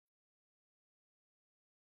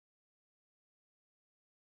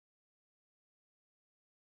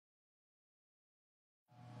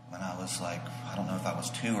was like, I don't know if I was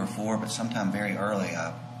 2 or 4, but sometime very early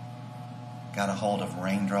I got a hold of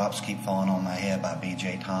Raindrops Keep Falling on My Head by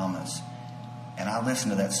B.J. Thomas. And I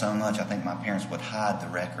listened to that so much, I think my parents would hide the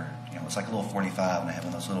record. You know, it's like a little 45, and they have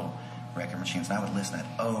one of those little record machines, and I would listen to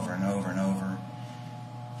that over and over and over.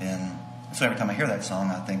 So every time I hear that song,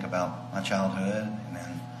 I think about my childhood. And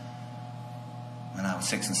then when I was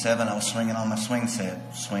 6 and 7, I was swinging on my swing set,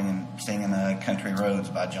 singing Country Roads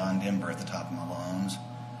by John Denver at the top of my lungs.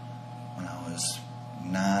 When I was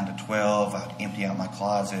 9 to 12, I'd empty out my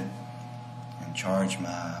closet and charge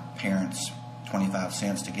my parents 25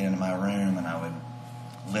 cents to get into my room, and I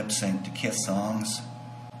would lip sync to Kiss songs.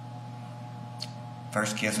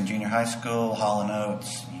 First Kiss in junior high school, Hall &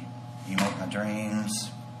 Oates, You Make My Dreams.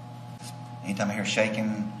 Anytime I hear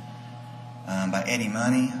Shakin' by Eddie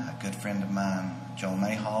Money, a good friend of mine, Joel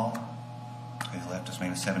Mayhall, who left us when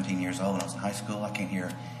he was 17 years old when I was in high school. I can't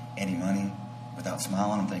hear Eddie Money without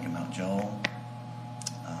smiling. I'm thinking about Joel.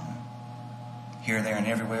 Here, There, and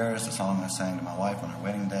Everywhere is the song I sang to my wife on our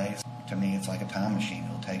wedding day. To me, it's like a time machine.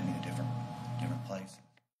 It'll take me to different places.